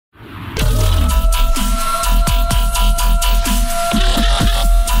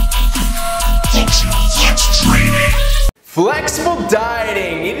Flexible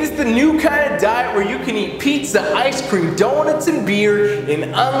dieting. It is the new kind of diet where you can eat pizza, ice cream, donuts, and beer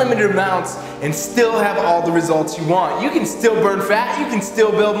in unlimited amounts and still have all the results you want. You can still burn fat, you can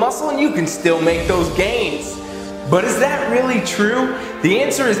still build muscle, and you can still make those gains. But is that really true? The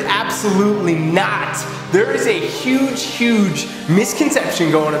answer is absolutely not. There is a huge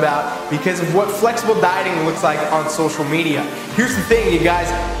misconception going about because of what flexible dieting looks like on social media. Here's the thing, you guys,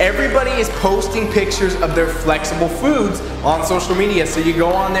 everybody is posting pictures of their flexible foods on social media. So you go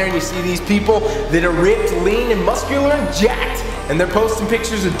on there and you see these people that are ripped, lean, and muscular and jacked, and they're posting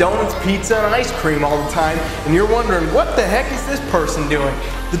pictures of donuts, pizza, and ice cream all the time, and you're wondering, what the heck is this person doing?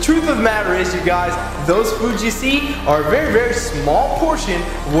 The truth of the matter is, you guys, those foods you see are a very small portion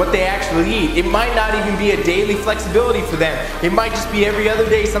of what they actually eat. It might not even be a daily flexibility for them. It might just be every other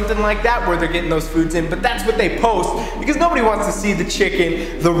day, something like that, where they're getting those foods in, but that's what they post because nobody wants to see the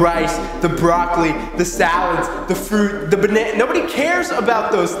chicken, the rice, the broccoli, the salads, the fruit, the banana. Nobody cares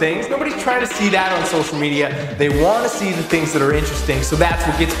about those things. Nobody's trying to see that on social media. They want to see the things that are interesting, so that's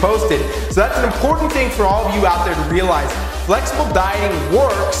what gets posted. So that's an important thing for all of you out there to realize. Flexible dieting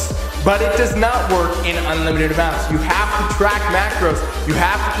works, but it does not work in unlimited amounts. You have to track macros. You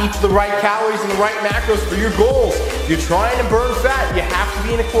have to eat the right calories and the right macros for your goals. If you're trying to burn fat, you have to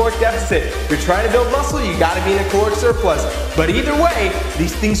be in a caloric deficit. If you're trying to build muscle, you gotta be in a caloric surplus. But either way,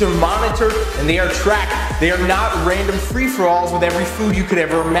 these things are monitored and they are tracked. They are not random free-for-alls with every food you could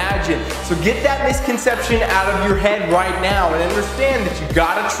ever imagine. So get that misconception out of your head right now and understand that you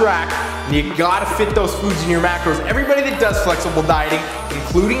gotta track and you gotta fit those foods in your macros. Everybody that does flexible dieting,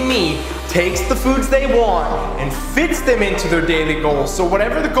 including me, takes the foods they want and fits them into their daily goals. So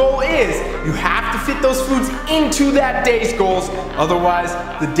whatever the goal is, you have to fit those foods into that day's goals. Otherwise,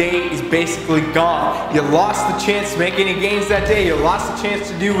 the day is basically gone. You lost the chance to make any gains that day. You lost the chance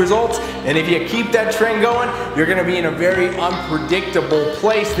to do results. And if you keep that trend going, you're gonna be in a very unpredictable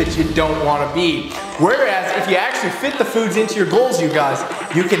place that you don't wanna be. Whereas if you actually fit the foods into your goals, you guys,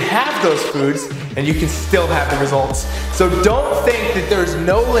 you can have those foods and you can still have the results. So don't think that there's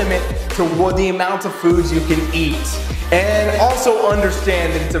no limit to what the amount of foods you can eat. And also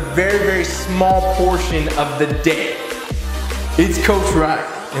understand that it's a very small portion of the day. It's Coach Ryan,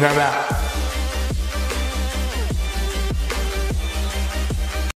 and I'm out.